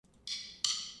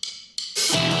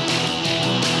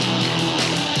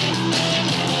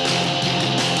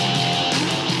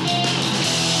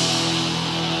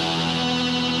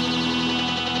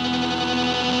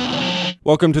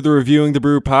Welcome to the Reviewing the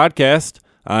Brew podcast.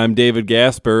 I'm David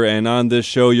Gasper, and on this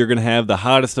show you're going to have the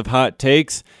hottest of hot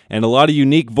takes and a lot of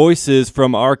unique voices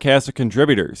from our cast of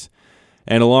contributors.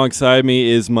 And alongside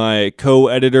me is my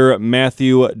co-editor,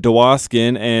 Matthew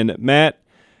Dwoskin. And Matt,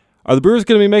 are the Brewers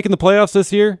going to be making the playoffs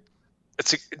this year?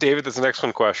 David, that's an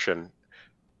excellent question.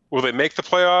 Will they make the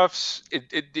playoffs?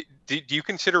 Do you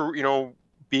consider,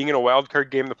 being in a wild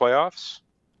card game in the playoffs?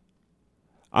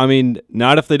 I mean,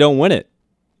 not if they don't win it,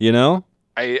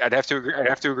 I'd have to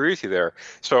agree with you there.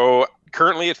 So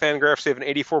currently at Fangraphs, they have an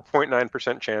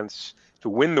 84.9% chance to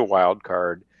win the wild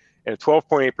card and a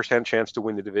 12.8% chance to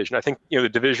win the division. I think, the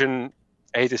division,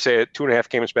 I hate to say it, 2.5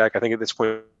 games back, I think at this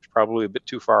point it's probably a bit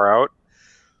too far out.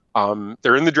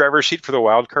 They're in the driver's seat for the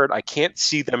wild card. I can't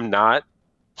see them not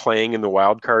playing in the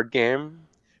wild card game,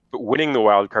 but winning the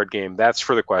wild card game, that's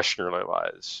where the question really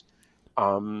lies.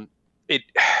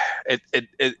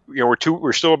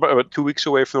 We're still about 2 weeks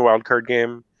away from the wild card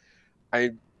game.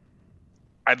 I'd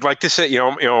like to say,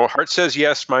 heart says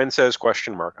yes, mind says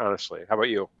question mark, honestly. How about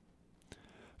you?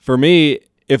 For me,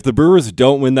 if the Brewers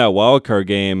don't win that wild card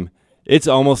game, it's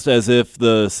almost as if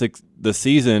the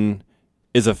season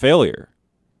is a failure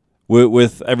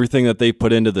with everything that they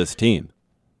put into this team.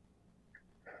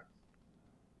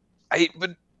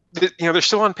 But they're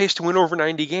still on pace to win over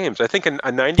 90 games. I think a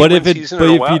 90 season. But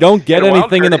if you don't get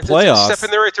anything in the playoffs, it's a step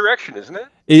in the right direction, isn't it?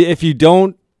 If you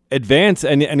don't advance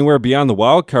anywhere beyond the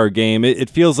wild card game, it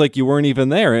feels like you weren't even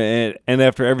there. And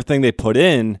after everything they put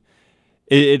in,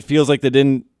 it feels like they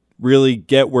didn't really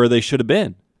get where they should have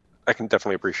been. I can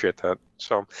definitely appreciate that.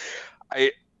 So,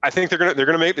 I think they're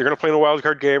gonna play in a wild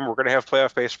card game. We're gonna have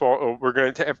playoff baseball. We're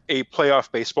gonna have a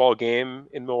playoff baseball game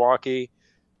in Milwaukee.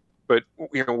 But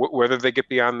whether they get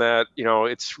beyond that,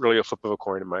 it's really a flip of a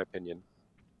coin, in my opinion.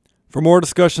 For more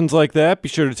discussions like that, be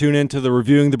sure to tune in to the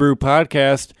Reviewing the Brew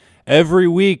podcast every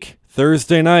week,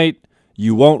 Thursday night.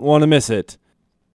 You won't want to miss it.